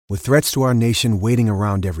With threats to our nation waiting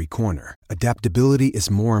around every corner, adaptability is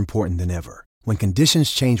more important than ever. When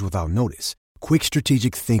conditions change without notice, quick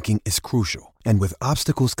strategic thinking is crucial. And with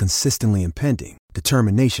obstacles consistently impending,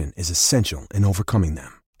 determination is essential in overcoming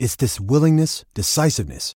them. It's this willingness,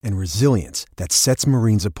 decisiveness, and resilience that sets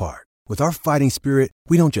Marines apart. With our fighting spirit,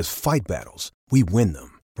 we don't just fight battles, we win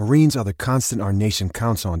them. Marines are the constant our nation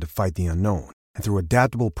counts on to fight the unknown. And through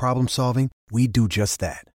adaptable problem solving, we do just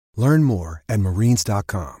that. Learn more at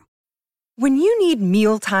marines.com. When you need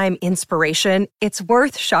mealtime inspiration, it's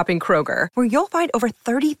worth shopping Kroger, where you'll find over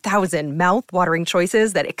 30,000 mouth-watering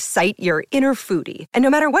choices that excite your inner foodie. And no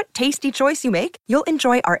matter what tasty choice you make, you'll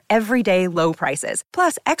enjoy our everyday low prices,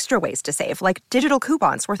 plus extra ways to save, like digital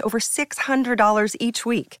coupons worth over $600 each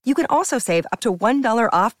week. You can also save up to $1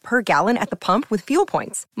 off per gallon at the pump with fuel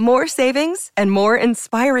points. More savings and more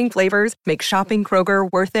inspiring flavors make shopping Kroger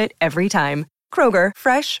worth it every time. Kroger,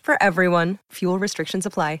 fresh for everyone. Fuel restrictions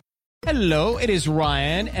apply. Hello, it is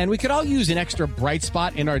Ryan, and we could all use an extra bright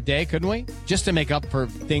spot in our day, couldn't we? Just to make up for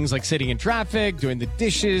things like sitting in traffic, doing the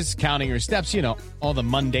dishes, counting your steps, you know, all the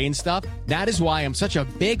mundane stuff. That is why I'm such a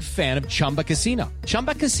big fan of Chumba Casino.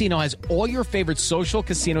 Chumba Casino has all your favorite social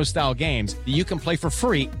casino-style games that you can play for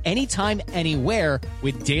free anytime, anywhere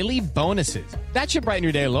with daily bonuses. That should brighten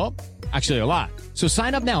your day a little. Actually, a lot. So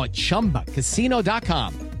sign up now at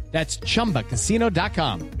ChumbaCasino.com. That's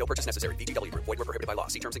ChumbaCasino.com. No purchase necessary. VGW Group. Void where prohibited by law.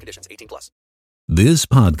 See terms and conditions. 18+. This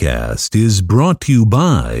podcast is brought to you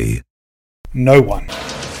by no one.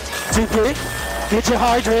 GP, did you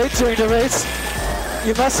hydrate during the race?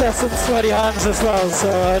 You must have some sweaty hands as well,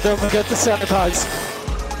 so don't forget to sanitize.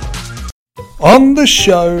 On the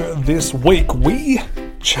show this week, we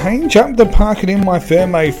change up the Park It In My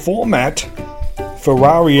Ferme format.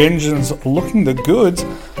 Ferrari engines looking the goods.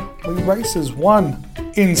 We races one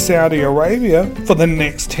in Saudi Arabia for the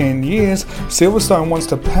next 10 years. Silverstone wants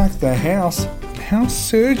to pack the house. How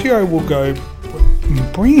Sergio will go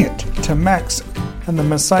bring it to Max and the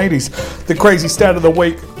Mercedes. The crazy stat of the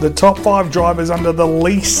week, the top 5 drivers under the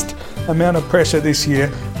least amount of pressure this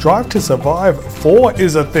year. Drive to Survive 4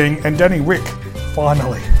 is a thing, and Danny Rick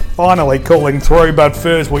finally calling through. But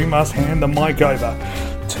first we must hand the mic over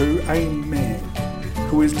to a man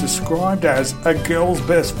who is described as a girl's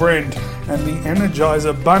best friend and the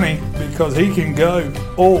Energizer Bunny because he can go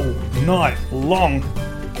all night long.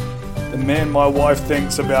 The man my wife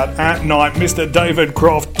thinks about at night, Mr. David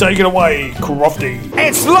Croft. Take it away, Crofty.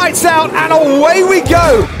 It's lights out and away we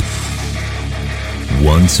go!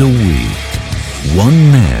 Once a week,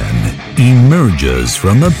 one man emerges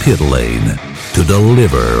from the pit lane to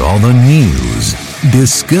deliver all the news,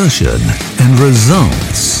 discussion, and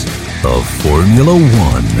results of Formula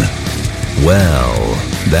One. Well,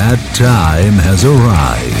 that time has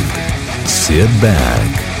arrived. Sit back,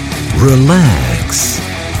 relax,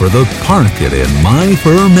 for the Park It In My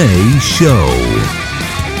Ferme show.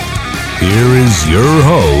 Here is your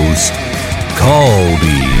host,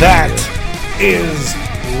 Caldy. That is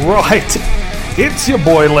right. It's your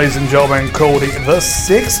boy, ladies and gentlemen, Caldy. The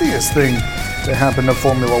sexiest thing to happen to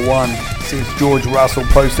Formula One since George Russell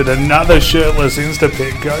posted another shirtless Insta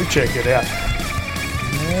pic. Go check it out.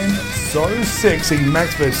 Man, so sexy.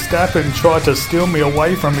 Max Verstappen tried to steal me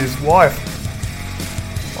away from his wife.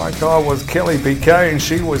 Like I was Kelly Piquet and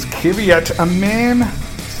she was Kvyat. A man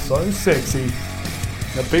so sexy.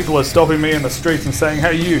 The people are stopping me in the streets and saying,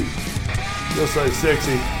 "Hey you, you're so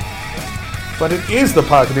sexy." But it is the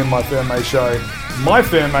Park It In My Ferme show. My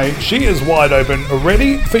Ferme, she is wide open,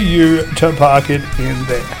 ready for you to park it in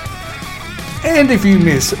there. And if you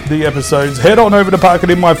miss the episodes, head on over to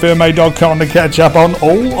parkitinmyferme.com to catch up on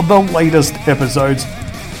all the latest episodes.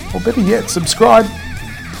 Or better yet, subscribe,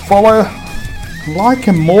 follow, like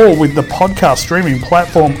and more with the podcast streaming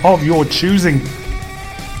platform of your choosing.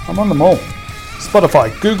 I'm on them all.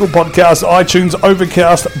 Spotify, Google Podcasts, iTunes,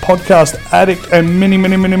 Overcast, Podcast Addict, and many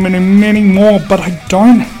more. But I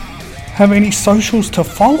don't have any socials to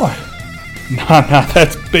follow. No,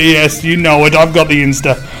 that's BS. You know it. I've got the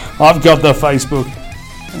Insta. I've got the Facebook.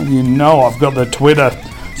 And you know I've got the Twitter.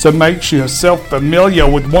 So make yourself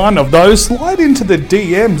familiar with one of those. Slide into the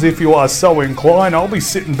DMs if you are so inclined. I'll be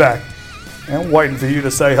sitting back and waiting for you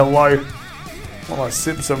to say hello while I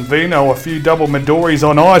sip some vino, a few double Midoris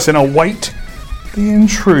on ice, and await the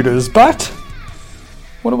intruders. But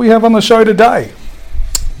what do we have on the show today?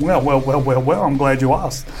 Well, I'm glad you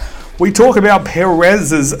asked. We talk about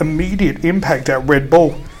Perez's immediate impact at Red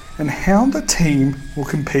Bull and how the team will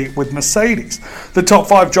compete with Mercedes, the top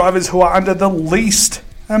 5 drivers who are under the least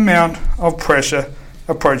amount of pressure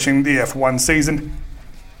approaching the F1 season.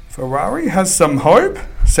 Ferrari has some hope,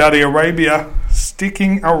 Saudi Arabia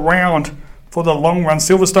sticking around for the long run.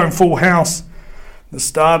 Silverstone full house. The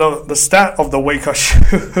stat of the week, I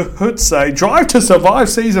should say. Drive to Survive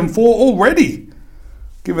Season 4 already.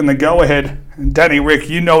 Given the go-ahead. And Danny Rick,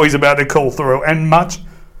 you know he's about to call through. And much,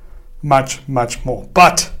 much, much more.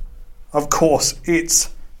 But, of course,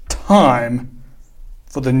 it's time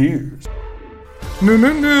for the news.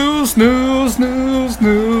 News.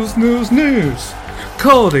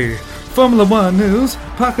 Cody, Formula One news.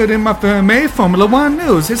 Pocket in my Fermi, Formula One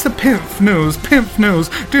news. It's the Pimp news.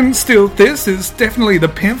 Didn't steal this, it's definitely the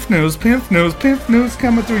Pimp news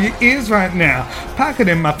coming through your ears right now. Pocket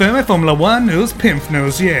in my Fermi, Formula One news, Pimp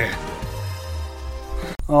news, yeah.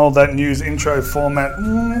 Oh, that news intro format,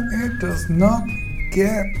 it does not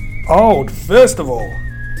get old. First of all,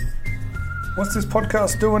 what's this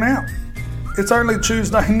podcast doing out? It's only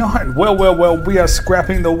Tuesday night. Well, we are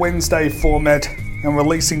scrapping the Wednesday format and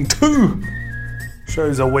releasing 2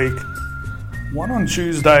 shows a week. One on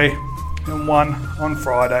Tuesday and one on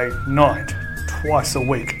Friday night. Twice a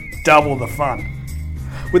week. Double the fun.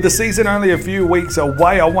 With the season only a few weeks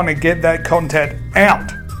away, I want to get that content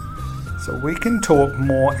out so we can talk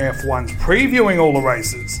more F1s, previewing all the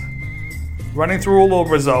races, running through all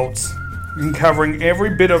the results, and covering every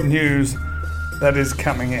bit of news that is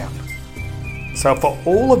coming out. So for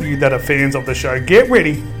all of you that are fans of the show, get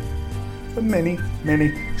ready for many,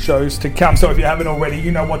 many shows to come. So if you haven't already,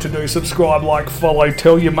 you know what to do. Subscribe, like, follow,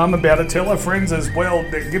 tell your mum about it, tell her friends as well.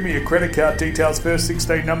 Give me your credit card details, first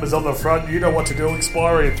 16 numbers on the front. You know what to do.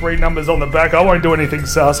 Expiry, 3 numbers on the back. I won't do anything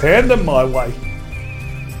sus. Hand them my way.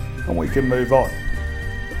 And we can move on.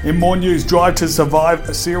 In more news, Drive to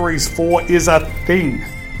Survive Series 4 is a thing.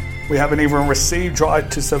 We haven't even received Drive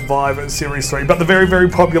to Survive Series 3, but the very, very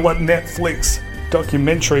popular Netflix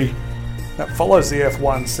documentary that follows the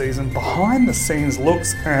F1 season, behind the scenes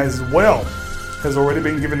looks as well, has already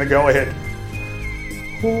been given the go-ahead.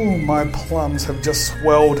 Oh, my plums have just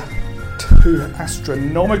swelled to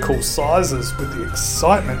astronomical sizes with the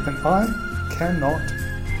excitement, and I cannot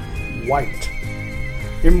wait.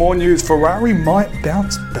 In more news, Ferrari might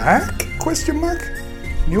bounce back? ?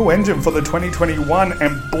 New engine for the 2021,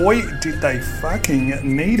 and boy did they fucking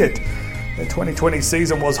need it. The 2020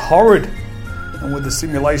 season was horrid, and with the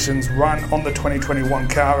simulations run on the 2021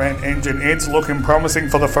 car and engine, it's looking promising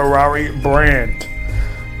for the Ferrari brand.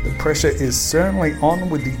 The pressure is certainly on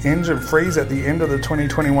with the engine freeze at the end of the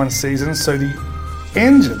 2021 season, so the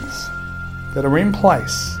engines that are in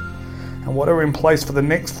place and what are in place for the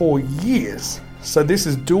next 4 years, so this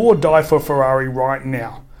is do or die for Ferrari right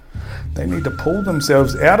now. They need to pull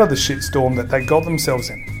themselves out of the shitstorm that they got themselves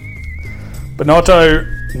in.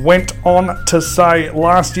 Binotto went on to say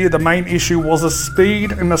last year the main issue was the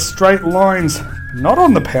speed in the straight lines, not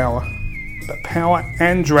on the power, but power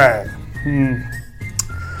and drag.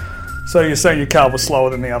 So you're saying your car was slower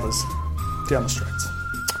than the others down the straights.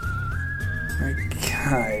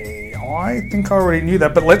 Okay, I think I already knew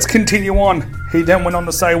that, but let's continue on. He then went on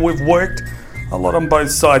to say we've worked a lot on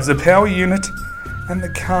both sides, the power unit and the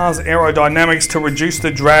car's aerodynamics, to reduce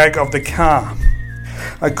the drag of the car.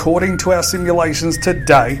 According to our simulations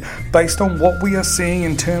today, based on what we are seeing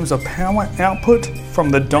in terms of power output from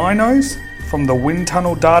the dynos, from the wind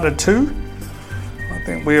tunnel data too, I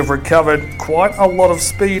think we have recovered quite a lot of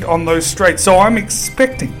speed on those straights. So I'm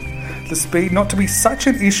expecting the speed not to be such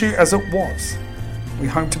an issue as it was. We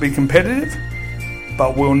hope to be competitive,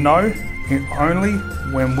 but we'll know it only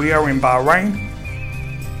when we are in Bahrain,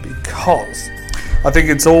 because I think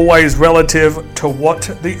it's always relative to what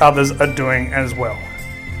the others are doing as well.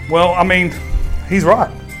 Well, I mean, he's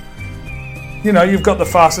right. You know, you've got the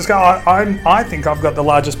fastest car. I think I've got the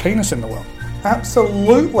largest penis in the world.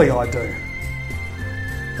 Absolutely I do.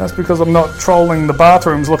 That's because I'm not trolling the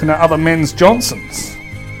bathrooms looking at other men's Johnsons.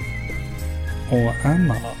 Or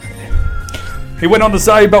am I? He went on to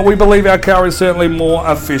say, but we believe our car is certainly more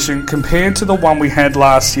efficient compared to the one we had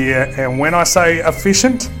last year. And when I say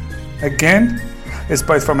efficient, again, it's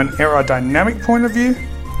both from an aerodynamic point of view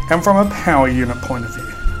and from a power unit point of view.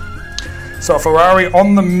 So Ferrari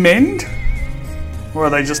on the mend? Or are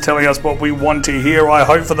they just telling us what we want to hear? I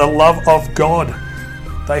hope for the love of God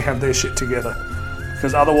they have their shit together,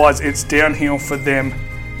 because otherwise it's downhill for them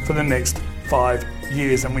for the next 5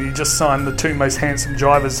 years. And when you just sign the 2 most handsome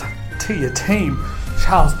drivers to your team,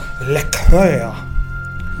 Charles Leclerc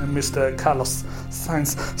and Mr. Carlos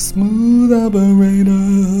Sainz, smooth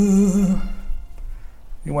operator,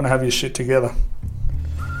 you want to have your shit together.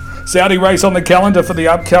 Saudi race on the calendar for the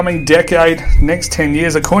upcoming decade, next 10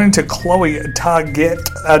 years, according to Chloe Target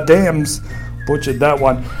Adams. Butchered that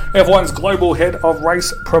one. F1's global head of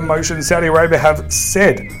race promotion, Saudi Arabia, have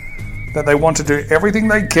said that they want to do everything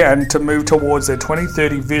they can to move towards their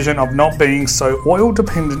 2030 vision of not being so oil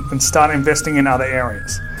dependent and start investing in other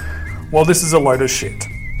areas. Well, this is a load of shit.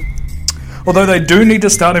 Although they do need to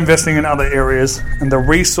start investing in other areas, and the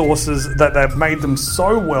resources that they've made them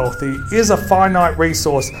so wealthy is a finite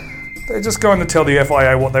resource, they're just going to tell the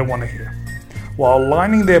FIA what they want to hear, while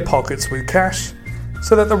lining their pockets with cash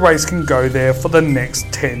so that the race can go there for the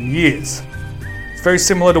next 10 years. It's very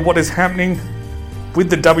similar to what is happening with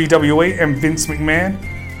the WWE and Vince McMahon.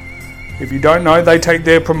 If you don't know, they take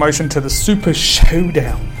their promotion to the Super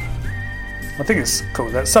Showdown. I think it's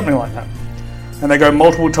called that, something like that. And they go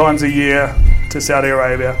multiple times a year to Saudi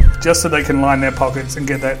Arabia just so they can line their pockets and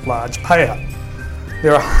get that large payout.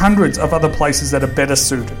 There are hundreds of other places that are better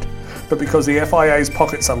suited, but because the FIA's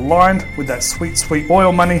pockets are lined with that sweet, sweet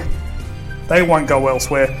oil money, they won't go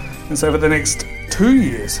elsewhere. And so for the next 2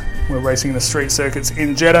 years, we're racing the street circuits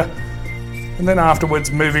in Jeddah, and then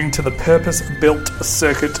afterwards moving to the purpose-built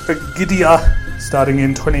circuit Qiddiya starting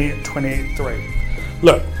in 2023.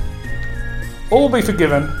 Look, all will be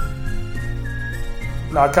forgiven.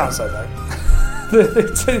 No, I can't say that.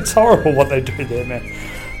 It's horrible what they do there, man.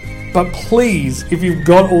 But please, if you've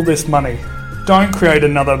got all this money, don't create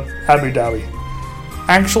another Abu Dhabi.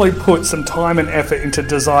 Actually put some time and effort into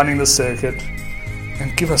designing the circuit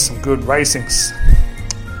and give us some good racings.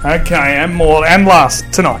 Okay, and more, and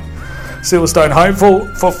last, tonight, Silverstone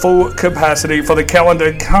hopeful for full capacity for the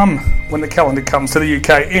calendar when the calendar comes to the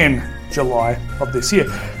UK in July of this year.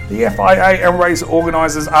 The FIA and race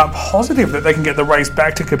organisers are positive that they can get the race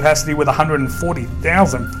back to capacity with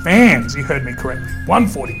 140,000 fans. You heard me correctly,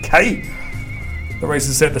 140k. The race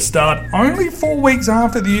is set to start only 4 weeks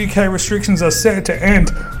after the UK restrictions are set to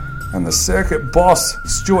end, and the circuit boss,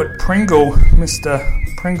 Stuart Pringle, Mr.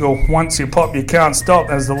 Pringle, once you pop you can't stop,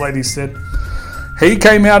 as the lady said. He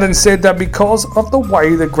came out and said that because of the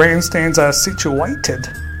way the grandstands are situated,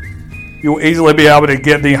 you'll easily be able to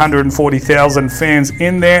get the 140,000 fans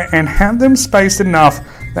in there and have them spaced enough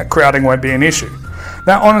that crowding won't be an issue.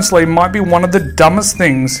 That honestly might be one of the dumbest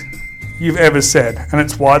things you've ever said, and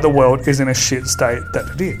it's why the world is in a shit state that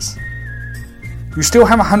it is. You still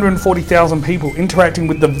have 140,000 people interacting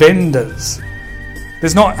with the vendors.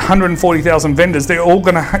 There's not 140,000 vendors. You're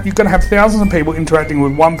going to have thousands of people interacting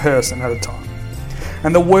with one person at a time.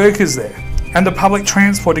 And the workers there, and the public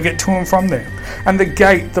transport to get to and from there, and the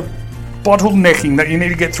gate, the bottlenecking that you need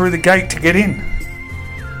to get through the gate to get in.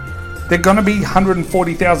 They're going to be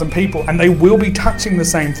 140,000 people, and they will be touching the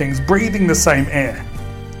same things, breathing the same air.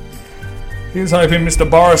 Here's hoping Mr.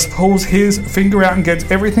 Boris pulls his finger out and gets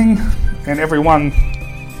everything and everyone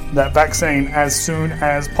that vaccine as soon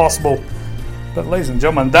as possible. But ladies and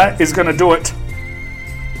gentlemen, that is going to do it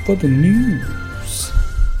for the news.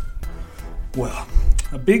 Well,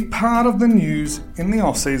 a big part of the news in the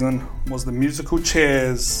off-season was the musical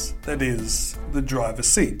chairs, that is, the driver's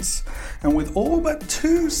seats. And with all but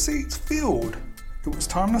 2 seats filled, it was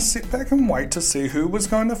time to sit back and wait to see who was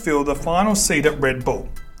going to fill the final seat at Red Bull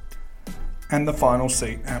and the final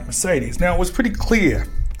seat at Mercedes. Now, it was pretty clear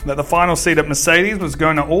that the final seat at Mercedes was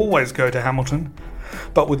going to always go to Hamilton,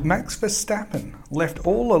 but with Max Verstappen left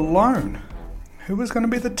all alone, who was going to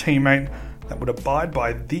be the teammate that would abide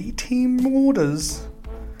by the team orders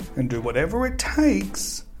and do whatever it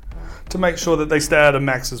takes to make sure that they stay out of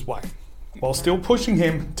Max's way, while still pushing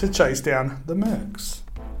him to chase down the Mercs.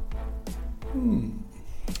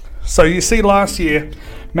 So you see, last year,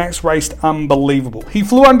 Max raced unbelievable. He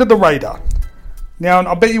flew under the radar. Now,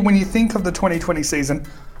 I bet you when you think of the 2020 season,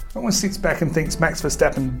 no one sits back and thinks Max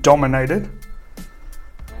Verstappen dominated,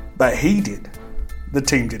 but he did. The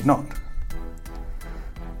team did not.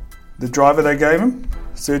 The driver they gave him,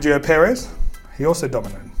 Sergio Perez, he also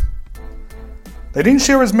dominated. They didn't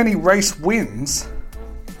share as many race wins,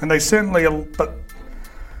 and there was certainly a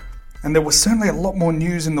lot more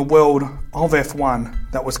news in the world of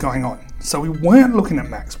F1 that was going on. So we weren't looking at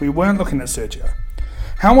Max, we weren't looking at Sergio.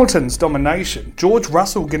 Hamilton's domination, George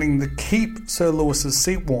Russell getting to keep Sir Lewis's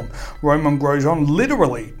seat warm, Romain Grosjean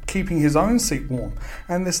literally keeping his own seat warm,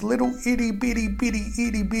 and this little itty bitty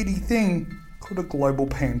thing called a global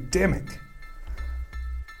pandemic.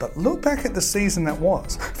 But look back at the season that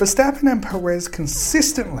was. Verstappen and Perez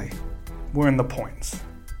consistently were in the points.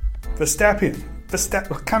 Verstappen, I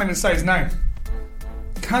can't even say his name.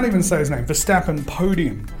 Verstappen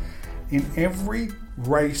podiumed in every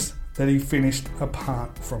race that he finished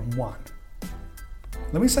apart from one.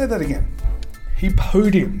 Let me say that again. He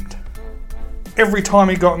podiumed every time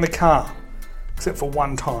he got in the car, except for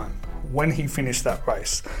one time when he finished that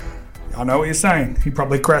race. I know what you're saying. He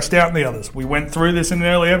probably crashed out in the others. We went through this in an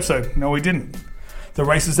early episode. No, he didn't. The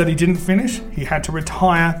races that he didn't finish, he had to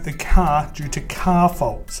retire the car due to car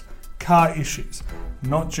faults, car issues,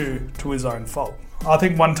 not due to his own fault. I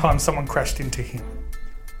think one time someone crashed into him.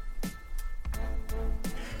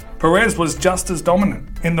 Perez was just as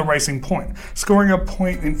dominant in the Racing Point, scoring a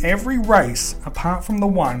point in every race apart from the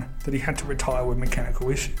one that he had to retire with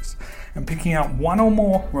mechanical issues, and picking out one or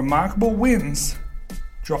more remarkable wins,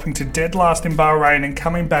 dropping to dead last in Bahrain and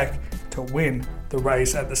coming back to win the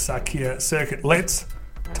race at the Sakhir circuit. Let's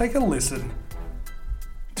take a listen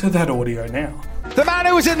to that audio now. The man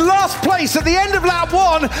who was in last place at the end of lap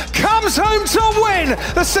 1 comes home to win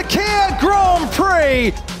the Sakhir Grand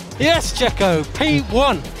Prix. Yes, Checo,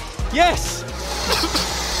 P1. Yes.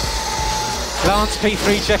 Lance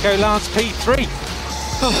P3, Checo, Lance P3.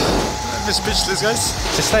 I'm speechless, guys.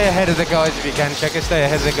 To stay ahead of the guys if you can, Checo. Stay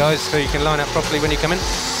ahead of the guys so you can line up properly when you come in.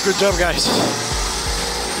 Good job, guys.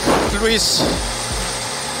 Luis,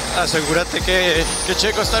 asegúrate que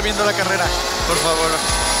Checo está viendo la carrera, por favor.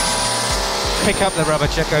 Pick up the rubber,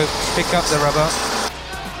 Checo. Pick up the rubber.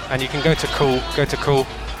 And you can go to cool. Go to cool.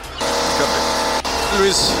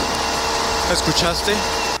 Luis, ¿escuchaste?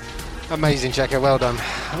 Amazing, Checo. Well done.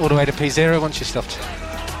 All the way to P0 once you stopped.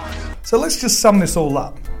 So let's just sum this all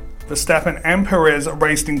up. Verstappen and Perez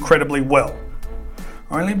raced incredibly well,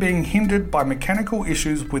 only being hindered by mechanical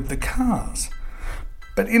issues with the cars.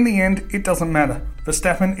 But in the end, it doesn't matter.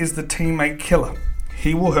 Verstappen is the teammate killer.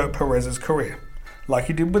 He will hurt Perez's career, like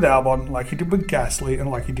he did with Albon, like he did with Gasly,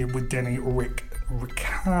 and like he did with Denny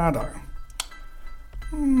Ricciardo.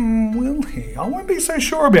 Will he? I won't be so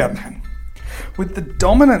sure about that. With the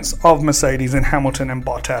dominance of Mercedes and Hamilton and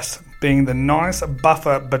Bottas being the nice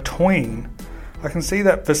buffer between, I can see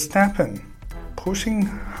that Verstappen pushing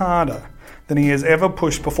harder than he has ever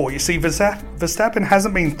pushed before. You see, Verstappen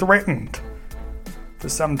hasn't been threatened for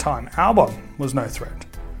some time. Albon was no threat.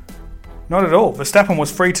 Not at all. Verstappen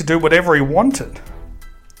was free to do whatever he wanted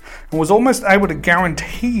and was almost able to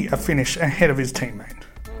guarantee a finish ahead of his teammate.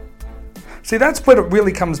 See, that's what it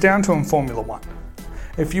really comes down to in Formula One.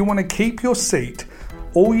 If you want to keep your seat,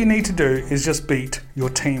 all you need to do is just beat your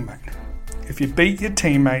teammate. If you beat your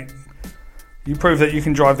teammate, you prove that you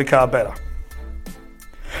can drive the car better.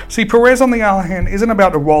 See, Perez, on the other hand, isn't about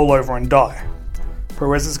to roll over and die.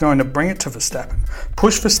 Perez is going to bring it to Verstappen,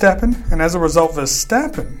 push Verstappen, and as a result,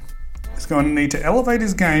 Verstappen is going to need to elevate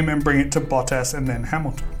his game and bring it to Bottas and then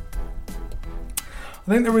Hamilton. I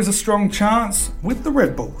think there is a strong chance with the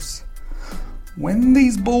Red Bulls, when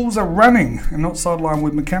these bulls are running and not sidelined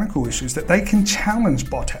with mechanical issues, that they can challenge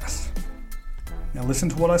Bottas. Now listen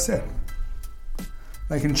to what I said.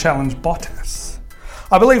 They can challenge Bottas.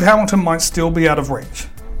 I believe Hamilton might still be out of reach,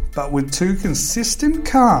 but with two consistent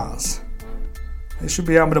cars, they should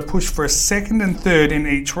be able to push for a second and third in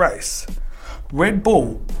each race. Red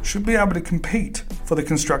Bull should be able to compete for the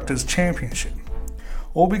Constructors' Championship.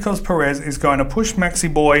 All because Perez is going to push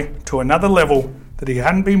Maxi Boy to another level that he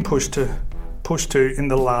hadn't been pushed to in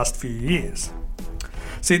the last few years.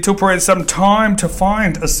 See, it took Perez some time to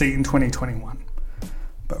find a seat in 2021,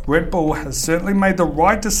 but Red Bull has certainly made the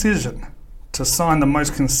right decision to sign the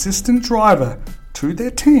most consistent driver to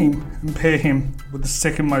their team and pair him with the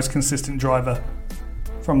second most consistent driver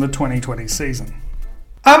from the 2020 season.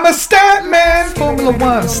 I'm a stat man, Formula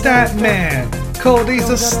One stat man. Cody's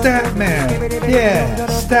a stat man. Yeah,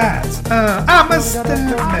 stats. I'm a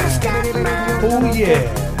stat man. Oh yeah.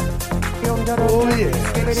 Oh yeah,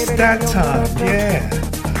 stat time, yeah.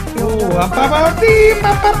 Oh,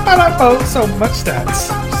 so much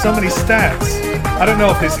stats, so many stats. I don't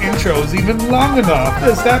know if this intro is even long enough.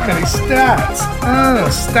 There's that many stats.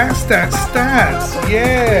 Stats,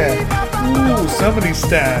 yeah. Ooh, so many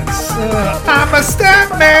stats. I'm a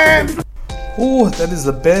stat man. Oh, that is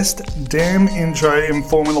the best damn intro in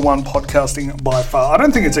Formula One podcasting by far. I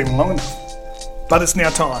don't think it's even long enough. But it's now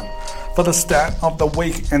time for the stat of the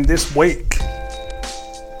week, and this week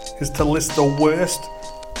is to list the worst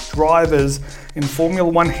drivers in Formula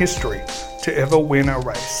One history to ever win a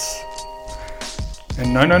race.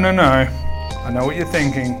 And no, I know what you're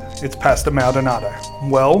thinking, it's Pastor Maldonado.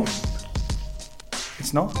 Well,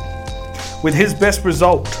 it's not. With his best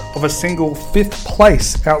result of a single 5th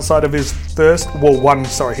place outside of his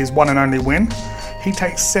his one and only win, he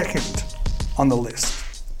takes second on the list.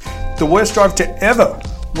 The worst driver to ever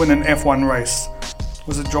win an F1 race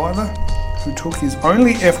was a driver who took his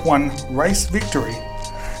only F1 race victory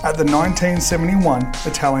at the 1971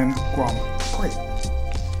 Italian Grand Prix.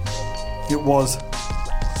 It was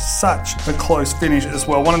such a close finish as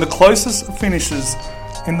well, one of the closest finishes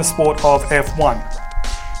in the sport of F1.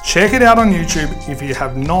 Check it out on YouTube if you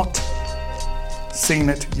have not seen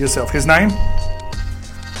it yourself. His name,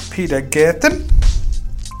 Peter Gerten.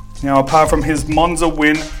 Now, apart from his Monza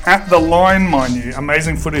win at the line, mind you,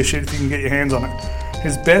 amazing footage if you can get your hands on it,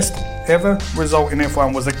 his best ever result in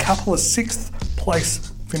F1 was a couple of 6th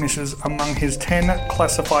place finishes among his 10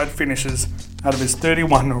 classified finishes out of his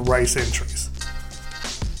 31 race entries.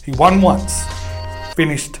 He won once,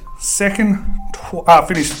 finished 6th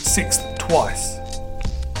twice,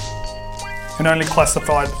 and only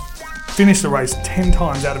finished the race 10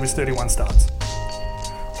 times out of his 31 starts.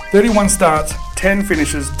 31 starts, 10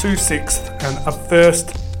 finishes, 2 6th, and a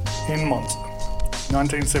 1st in Monza,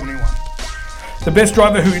 1971. The best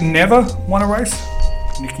driver who never won a race,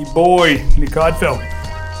 Nick Heidfeld,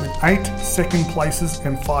 with 8 second places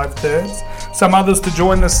and 5 thirds. Some others to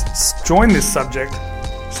join this subject: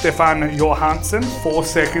 Stefan Johansson, 4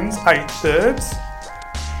 seconds, 8 thirds.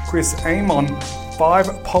 Chris Amon,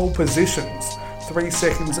 5 pole positions, 3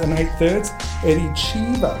 seconds and 8 thirds. Eddie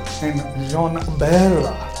Cheever and Jean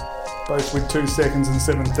Bella, both with 2 seconds and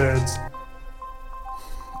 7 thirds.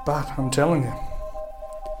 But I'm telling you,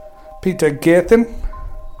 Peter Gerthen,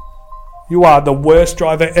 you are the worst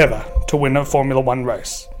driver ever to win a Formula One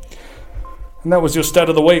race. And that was your stat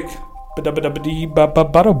of the week.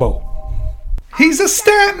 He's a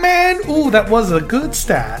stat man. Ooh, that was a good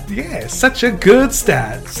stat. Yeah, such a good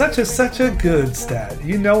stat. Such a good stat.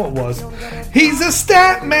 You know it was. He's a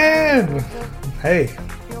stat man. Hey,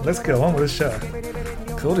 let's go on with the show.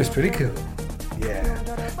 Cody's pretty cool. Yeah.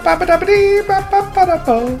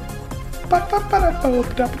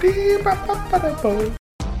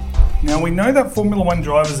 Now, we know that Formula One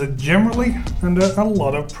drivers are generally under a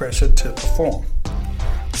lot of pressure to perform.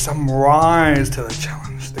 Some rise to the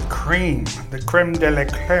challenge, the creme de la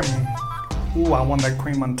creme. Ooh, I want that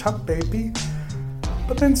cream on top, baby.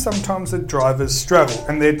 But then sometimes the drivers struggle,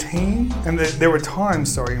 and their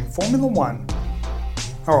times in Formula One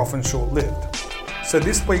are often short-lived. So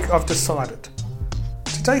this week I've decided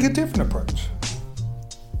to take a different approach.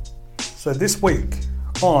 So this week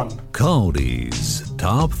on Cody's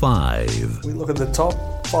Top 5, we look at the top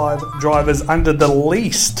 5 drivers under the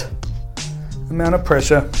least amount of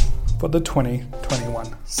pressure for the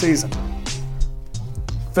 2021 season.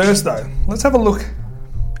 First though, let's have a look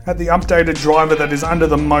at the updated driver that is under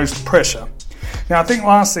the most pressure. Now, I think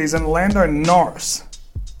last season Lando Norris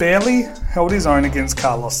barely held his own against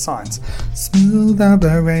Carlos Sainz. Smooth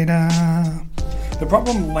operator. The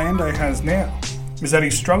problem Lando has now is that he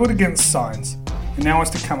struggled against Sainz and now has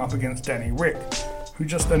to come up against Danny Rick, who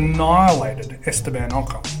just annihilated Esteban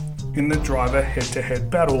Ocon in the driver head-to-head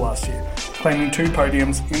battle last year, claiming 2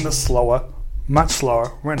 podiums in the much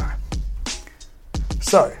slower Renault.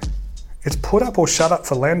 So, it's put up or shut up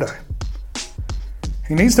for Lando.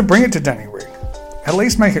 He needs to bring it to Danny Rick. At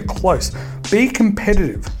least make it close. Be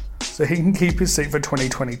competitive so he can keep his seat for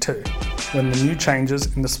 2022 when the new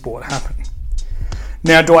changes in the sport happen.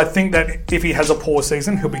 Now, do I think that if he has a poor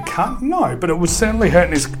season, he'll be cut? No, but it will certainly hurt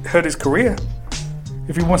his career.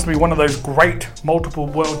 If he wants to be one of those great multiple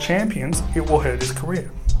world champions, it will hurt his career.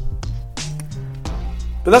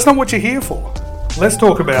 But that's not what you're here for. Let's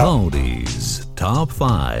talk about Cody's Top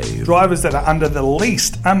 5 drivers that are under the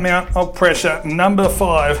least amount of pressure. Number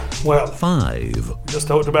 5. Well, 5. We just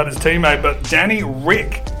talked about his teammate, but Danny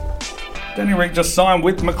Rick. Danny Rick just signed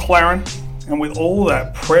with McLaren, and with all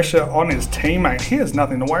that pressure on his teammate, he has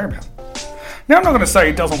nothing to worry about. Now, I'm not going to say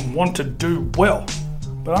he doesn't want to do well,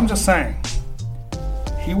 but I'm just saying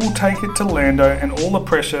he will take it to Lando, and all the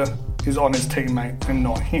pressure is on his teammate and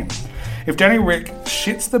not him. If Danny Rick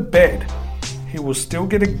shits the bed, he will still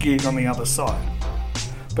get a gig on the other side.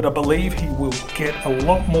 But I believe he will get a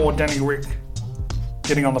lot more Danny Rick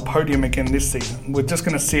getting on the podium again this season. We're just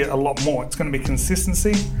going to see it a lot more. It's going to be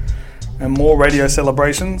consistency and more radio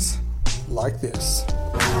celebrations like this.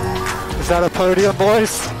 Is that a podium,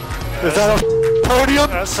 boys? Is that a podium?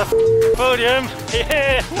 That's a podium.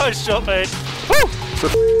 Yeah, nice shot, mate. Woo!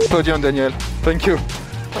 It's a podium, Daniel. Thank you.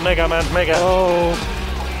 Mega, man, mega. Oh,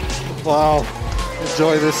 wow.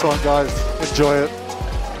 Enjoy this one, guys. Enjoy it.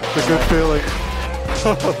 It's a good feeling.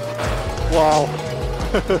 Wow.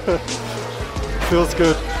 Feels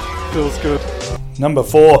good. Feels good. Number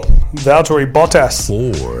 4, Valtteri Bottas.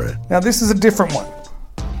 4. Now, this is a different one.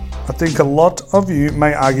 I think a lot of you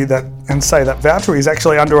may argue that and say that Valtteri is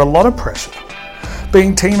actually under a lot of pressure.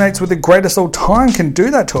 Being teammates with the greatest all time can do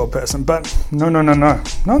that to a person, but no.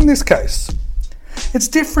 Not in this case. It's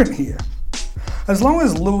different here. As long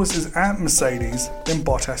as Lewis is at Mercedes, then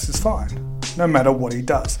Bottas is fine, no matter what he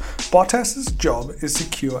does. Bottas's job is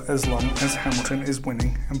secure as long as Hamilton is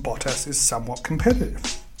winning and Bottas is somewhat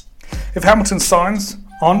competitive. If Hamilton signs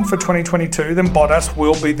on for 2022, then Bottas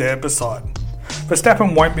will be there beside.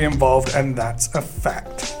 Verstappen won't be involved, and that's a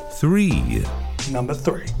fact. 3. Number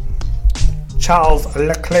 3. Charles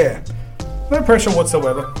Leclerc. No pressure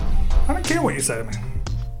whatsoever. I don't care what you say to me.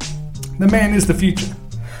 The man is the future.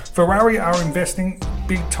 Ferrari are investing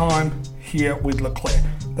big time here with Leclerc.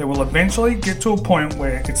 They will eventually get to a point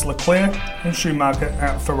where it's Leclerc and Schumacher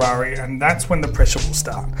at Ferrari, and that's when the pressure will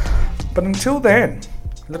start. But until then,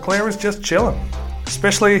 Leclerc is just chilling,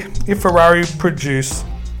 especially if Ferrari produce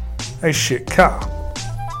a shit car.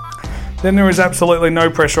 Then there is absolutely no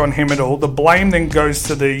pressure on him at all. The blame then goes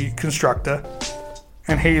to the constructor,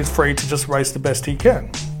 and he is free to just race the best he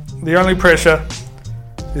can. The only pressure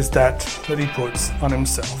is that he puts on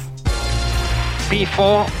himself.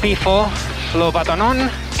 P4, slow button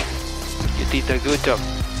on. You did a good job.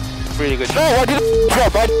 Really good job. No, I did a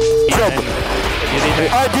job. I did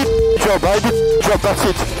job. That's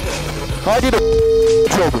it. I did a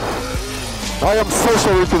job. I am so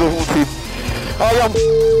sorry to the whole team. I am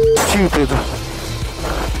stupid.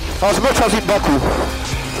 As much as in Baku,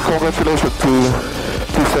 congratulations to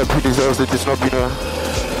Seb. He deserves it. It's not been a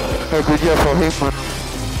good year for him. And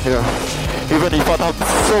yeah, even if I thought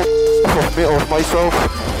of myself,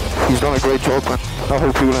 he's done a great job, and I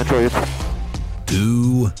hope you will enjoy it.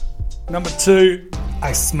 2. Number 2,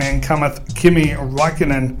 Iceman cometh, Kimi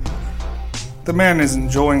Räikkönen. The man is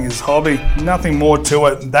enjoying his hobby. Nothing more to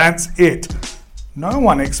it. That's it. No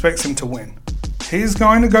one expects him to win. He's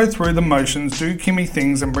going to go through the motions, do Kimi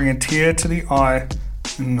things, and bring a tear to the eye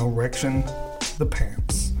and an erection to the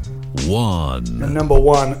pants. 1. And number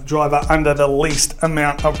 1, driver under the least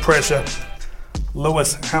amount of pressure,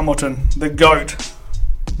 Lewis Hamilton, the GOAT.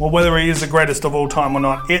 Well, whether he is the greatest of all time or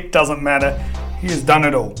not, it doesn't matter. He has done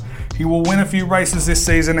it all. He will win a few races this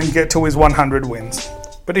season and get to his 100 wins.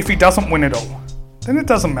 But if he doesn't win it all, then it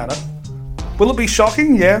doesn't matter. Will it be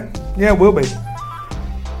shocking? Yeah, it will be.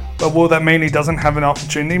 But will that mean he doesn't have an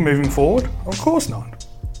opportunity moving forward? Of course not.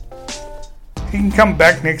 He can come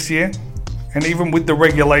back next year, and even with the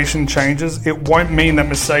regulation changes, it won't mean that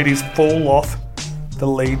Mercedes fall off the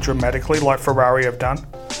lead dramatically like Ferrari have done.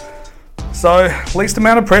 So, least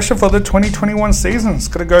amount of pressure for the 2021 season is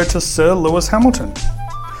going to go to Sir Lewis Hamilton.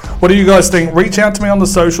 What do you guys think? Reach out to me on the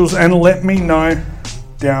socials and let me know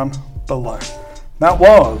down below. That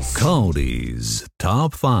was Cody's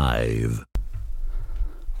Top 5.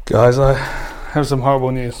 Guys, I have some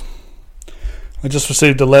horrible news. I just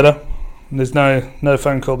received a letter, and there's no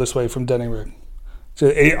phone call this week from Danny Rick.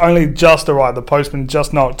 It only just arrived. The postman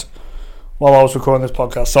just knocked while I was recording this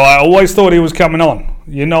podcast. So I always thought he was coming on.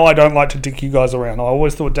 You know I don't like to dick you guys around. I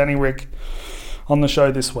always thought Danny Rick on the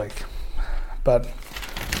show this week. But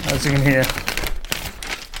as you can hear,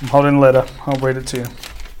 I'm holding a letter. I'll read it to you.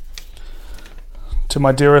 To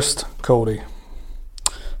my dearest Cody,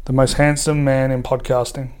 the most handsome man in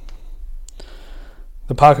podcasting.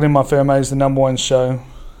 The Parking in My Firma is the #1 show,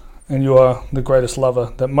 and you are the greatest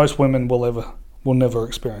lover that most women will never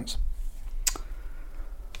experience.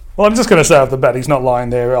 Well, I'm just going to say off the bat, he's not lying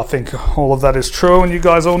there. I think all of that is true, and you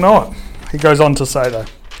guys all know it. He goes on to say, though,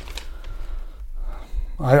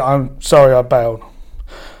 I'm sorry I bailed.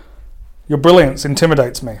 Your brilliance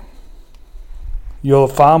intimidates me. You're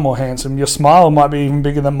far more handsome. Your smile might be even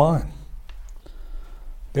bigger than mine.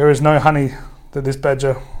 There is no honey that this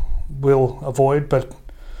badger will avoid, but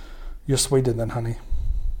you're sweeter than honey.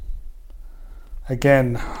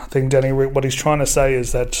 Again, I think Danny Rick, what he's trying to say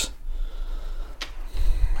is that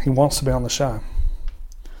he wants to be on the show.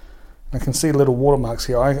 I can see little watermarks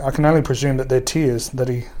here. I can only presume that they're tears that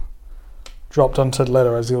he dropped onto the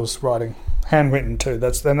letter as he was writing. Handwritten too.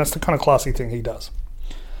 That's the kind of classy thing he does.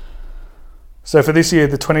 So for this year,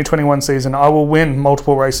 the 2021 season, I will win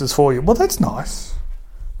multiple races for you. Well, that's nice.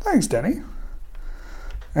 Thanks, Danny.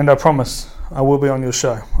 And I promise I will be on your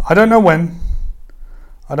show. I don't know when.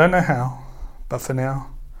 I don't know how. But for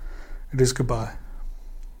now, it is goodbye.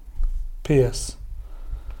 P.S.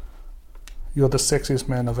 You're the sexiest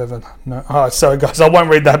man I've ever known. Oh, sorry guys, I won't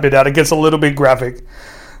read that bit out. It gets a little bit graphic.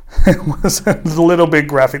 It was a little bit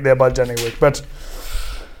graphic there by Danny Rick. But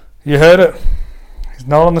you heard it. He's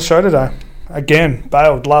not on the show today. Again,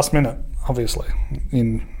 bailed last minute, obviously,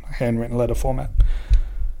 in handwritten letter format.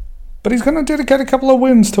 But he's going to dedicate a couple of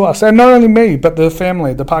wins to us. And not only me, but the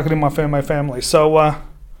family, the Parking in My Firma family. So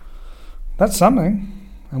that's something.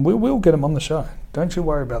 And we will get him on the show. Don't you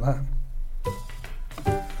worry about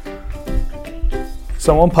that.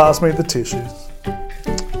 Someone passed me the tissues.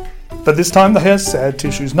 But this time they are sad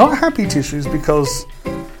tissues, not happy tissues, because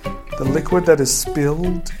the liquid that is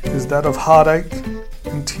spilled is that of heartache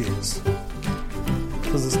and tears.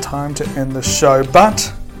 Because it's time to end the show.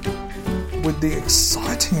 But with the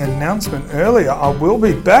exciting announcement earlier, I will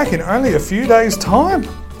be back in only a few days' time.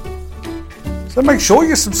 So make sure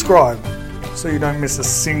you subscribe so you don't miss a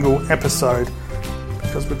single episode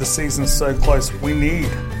Because with the season so close, we need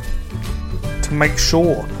to make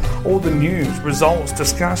sure all the news, results,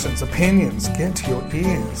 discussions, opinions get to your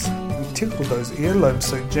ears and tickle those earlobes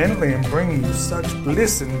so gently and bring you such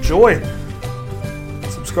bliss and joy.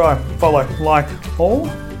 Subscribe, follow, like, all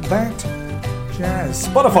that jazz.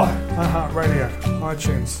 Spotify, iHeartRadio,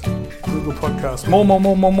 iTunes, Google Podcasts, more.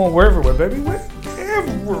 We're everywhere, baby. We're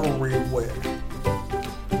everywhere.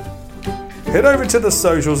 Head over to the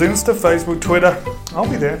socials, Insta, Facebook, Twitter. I'll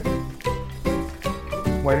be there.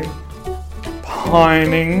 Waiting.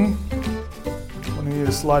 Pining. Wanting you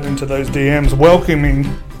to slide into those DMs, welcoming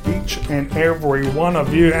each and every one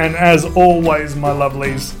of you. And as always, my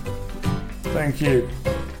lovelies, thank you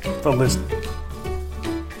for listening.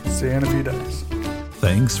 See you in a few days.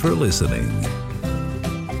 Thanks for listening.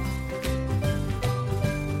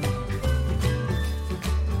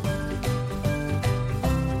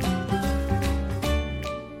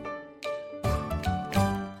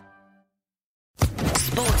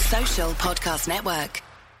 Sports Social Podcast Network.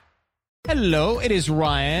 Hello, it is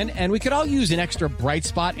Ryan, and we could all use an extra bright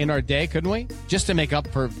spot in our day, couldn't we? Just to make up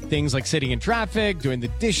for things like sitting in traffic, doing the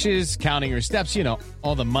dishes, counting your steps, you know,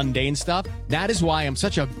 all the mundane stuff. That is why I'm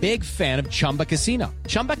such a big fan of Chumba Casino.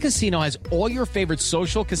 Chumba Casino has all your favorite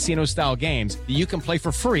social casino-style games that you can play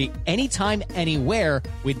for free anytime, anywhere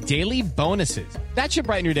with daily bonuses. That should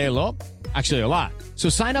brighten your day a little. Actually, a lot. So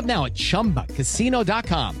sign up now at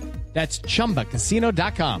ChumbaCasino.com. That's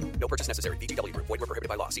ChumbaCasino.com. No purchase necessary. VGW Group. Void where prohibited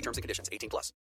by law. See terms and conditions. 18+.